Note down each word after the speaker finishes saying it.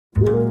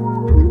Needles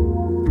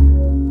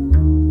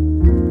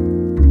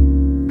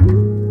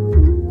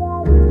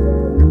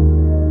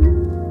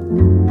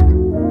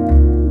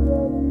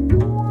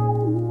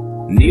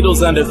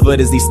underfoot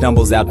as he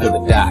stumbles out to the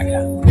dock.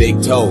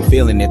 Big toe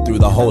feeling it through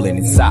the hole in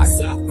his sock.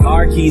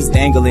 Car keys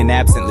dangling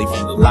absently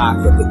from the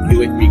lock of the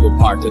Buick Regal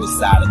parked to the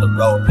side of the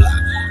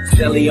roadblock.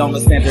 Shelly on the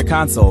center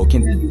console,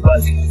 continue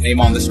buzzing. Name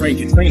on the screen,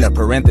 Katrina,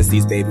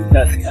 parentheses, baby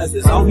cousin.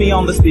 Homie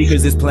on the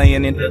speakers is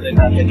playing into the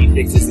nothing. He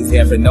fixes his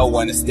hair for no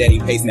one, a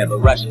steady pace, never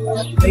rushing.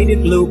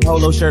 Faded blue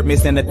polo shirt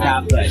missing the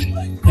top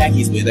button.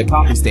 Khakis with a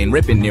coffee stain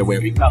ripping near where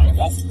he comes.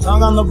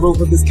 Tongue on the roof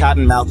of his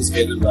cotton mouth is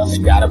feeling rough.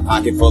 And got a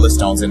pocket full of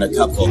stones and a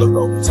cup full of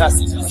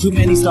Robitussin. Too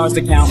many stars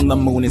to count and the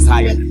moon is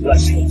higher than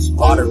blushing.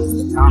 Water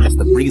is the calmest,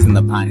 the breeze in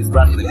the pine is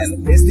rumbling.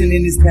 And the piston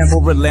in his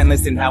temple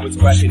relentless in how it's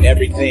crushing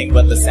everything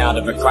but the sound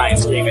of her crying,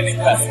 screaming, and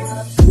cussing.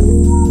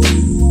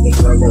 The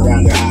circle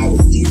around her eye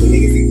was deep and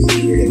niggas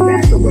cleared and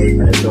backed away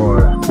from the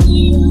door.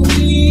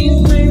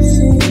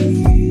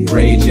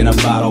 Rage in a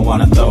bottle,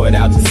 wanna throw it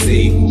out to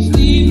sea.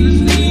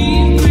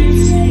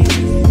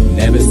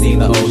 Never seen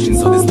the ocean,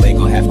 so this lake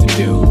will have to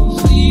do.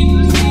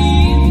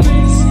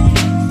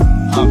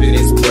 Pumping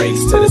his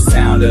brakes to the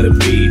sound of the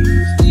beat.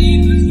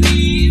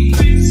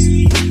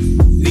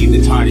 Leave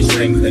the tarnished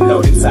ring with a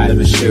note inside of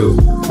a shoe.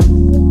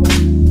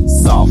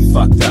 It's all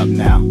fucked up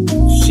now.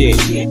 Shit,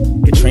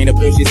 Katrina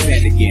pushes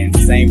send again.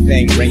 Same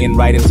thing, ringing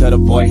right into the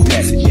voice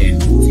messaging.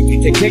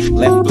 Tick,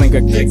 left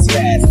blinker clicks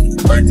fast.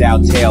 Burnt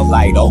out tail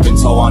light, open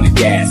toe on the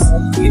gas.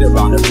 Heater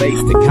on her face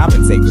to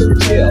compensate for the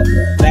chill.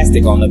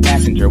 Plastic on the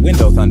passenger,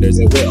 window thunders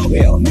at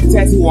will. New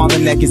tattoo on the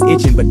neck is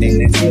itching, but then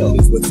that chill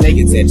is what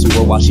Sagan said to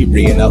her while she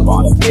reeing up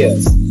on her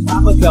pills.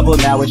 Pop a couple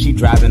now as she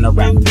driving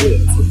around the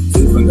woods.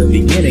 Knew from the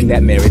beginning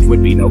that marriage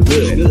would be no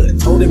good.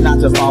 Told him not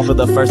to fall for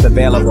the first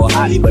available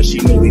hottie, but she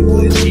knew he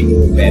would. She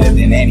knew it better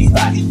than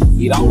anybody.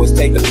 He'd always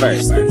take the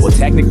first, well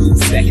technically the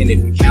second.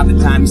 If you count the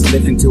time he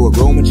slipped into a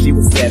room when she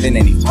was 7,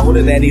 and he told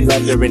her that he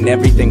loved her and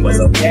everything was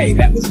okay.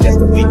 That was just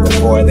a week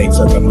before they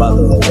took her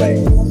mother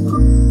away.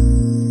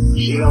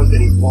 She knows that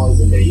he's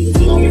poisoned, that he was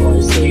the only one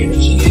to see it,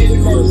 and she did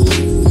it first.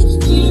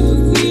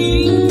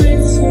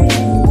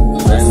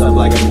 Dress up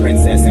like a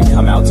princess and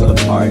come out to the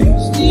party.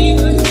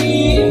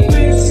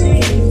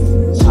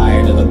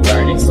 Tired of the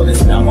burning, so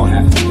this now won't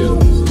have to do.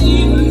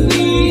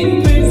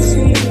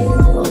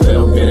 A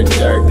little bit of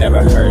dirt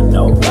never hurt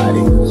nobody.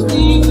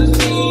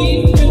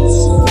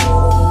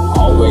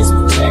 Always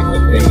protect the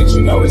thing that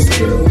you know is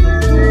true.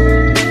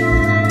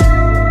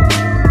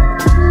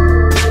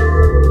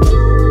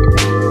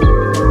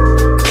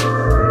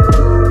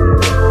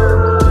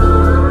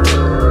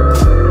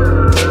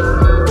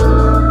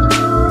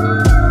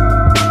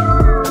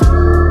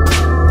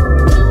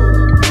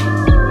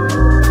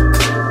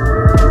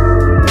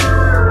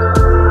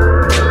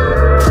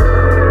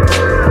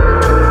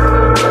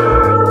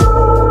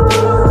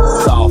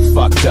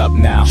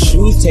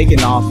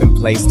 Taken off and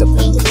placed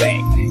upon the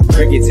bank.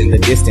 Crickets in the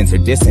distance are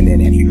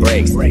dissonant and he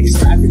breaks. Tried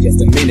for just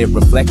a minute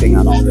reflecting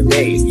on all the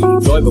days he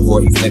enjoyed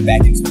before he slipped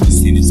back into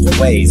his sinister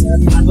ways.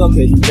 How well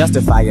could he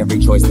justify every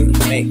choice that he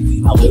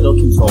made? How little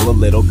control a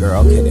little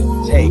girl could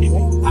ever take?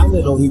 How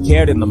little he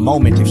cared in the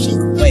moment if she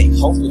would wake.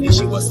 Hopefully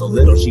she was so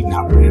little she'd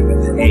not remember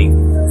the ache.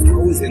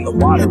 Is in the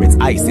water, it's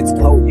ice, it's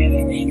cold,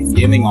 it's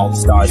dimming all the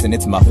stars and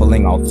it's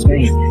muffling all the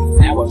scream.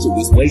 Now up to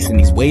his waist and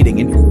he's wading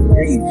into the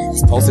rain.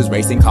 His pulse is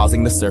racing,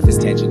 causing the surface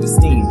tension to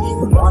steam.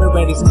 The water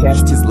at his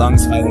chest, his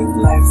lungs fighting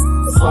to laugh.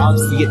 The frogs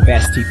see it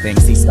best, he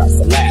thinks he starts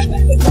to laugh.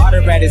 The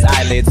water at his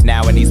eyelids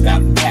now and he's got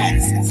to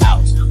pass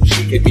out.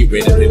 She could be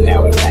rid of him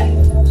now at last.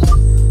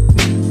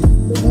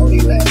 The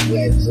only left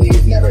red,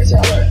 please never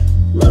tell her.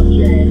 Love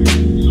Jane.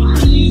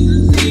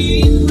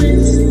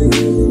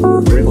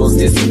 Ripples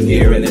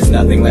disappear and there's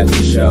nothing left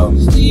to show.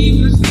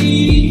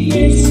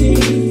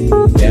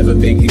 Never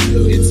been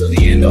concluded, so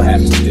the end will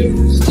have to do.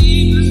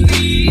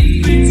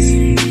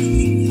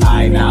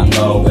 High, not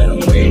low,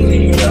 and away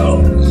we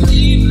go.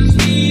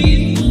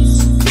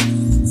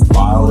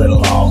 Tomorrow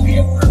it'll all be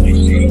a perfect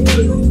shade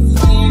blue.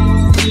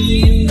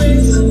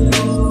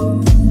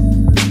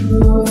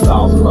 It's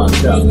all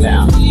fucked up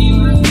now.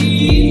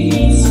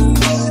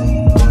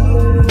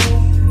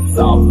 It's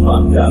all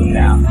fucked up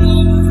now.